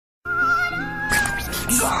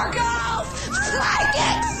Gargoyles,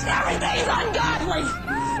 psychics, everything's ungodly.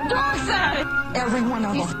 Dark side, every one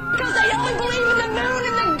of them. Because they only believe in the moon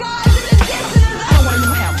and the gods and the this and the that. I don't want to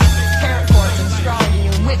have tarot cards and astrology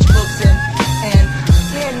and witch books and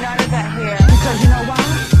none of that here. Because you know why?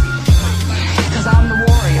 Because I'm the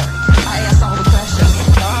warrior. I ask all the questions.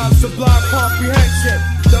 I have sublime comprehension,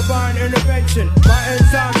 divine intervention. My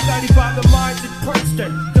enzyme studied by the minds in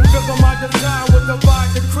Princeton. To figure my design with the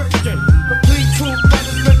mind of Christian. Complete truth that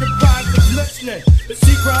has been deprived of listening. The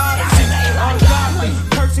secret odyssey, ungodly,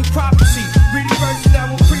 cursing prophecy. Reading verses that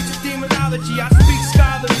will preach a demonology. I speak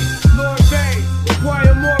scholarly, Lord Bay.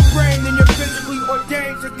 Require more brain than you're physically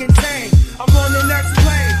ordained to contain. I'm on the next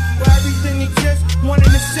plane, where everything exists, one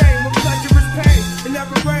and the same. With pleasure is pain, it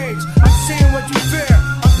never rains. I'm seeing what you fear,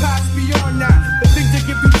 I'm past beyond that. The things that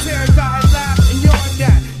give you tears, I had laughed and yawned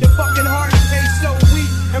at. Your fucking heart stays so weak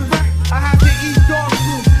and right. I have to eat dog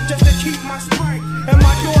food just to keep my strength. And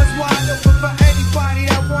my door's wide open for anybody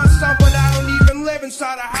that wants some, but I don't even live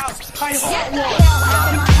inside a house. I Get the hell out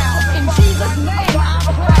of my house. In Jesus' name, I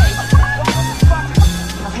pray.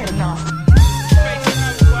 I've had enough.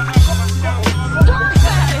 Dark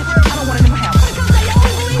side, I don't want it in my house. Because they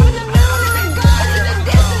only believe in the moon and the gods and the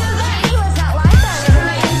this and the that. He was not like that. Her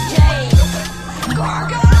name's Jade.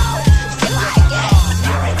 Gargoyle, psychics,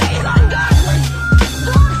 everything's ungodly.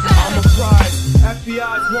 Dark side. I'm a prize.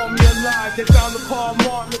 FBI's want me alive. They found the Paul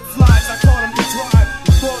Martin flies. I taught him to drive.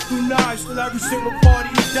 Fall through knives till every single party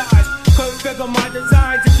he dies. Couldn't figure my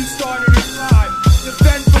designs if you started to climb.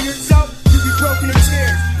 Defend for yourself, you be broken in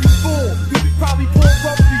tears. You fool, you be probably pulled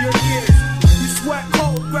rope through your ears. You sweat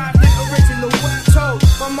cold, grafted original wet toe.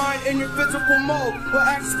 My mind in your physical mode will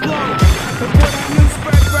explode. Before that news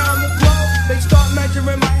spread round the globe, they start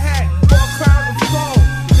measuring my head for a crown of gold.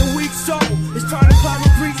 Your weak soul is trying to climb a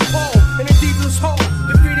Greek's pole in a deepest hole.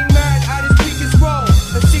 Defeating man at his weakest role.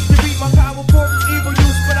 And seek to beat my power for its evil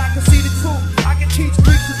use, but I can see the truth. I can teach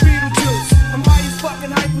Greek to Beetlejuice. I'm high as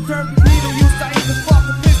fucking hypodermic needle use. I even fuck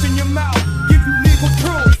a piss in your mouth. Give you legal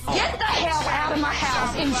proof. Get the hell out of my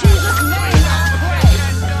house. In Jesus' name, I pray.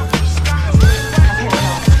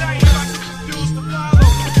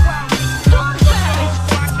 Dark side.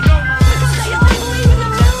 Because they only believe in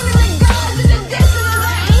the moon and the gods and the this and the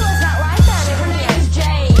that. He was not like that. Her name's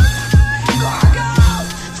Jade. Gargoyle,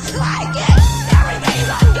 psychics,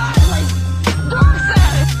 everything's ungodly. Dark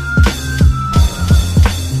side.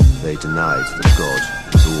 They denied that God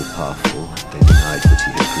was all-powerful. They denied that he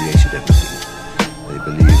had created everything. They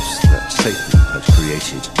believed that Satan had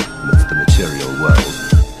created the material world,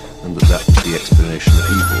 and that was the explanation of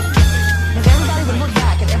evil.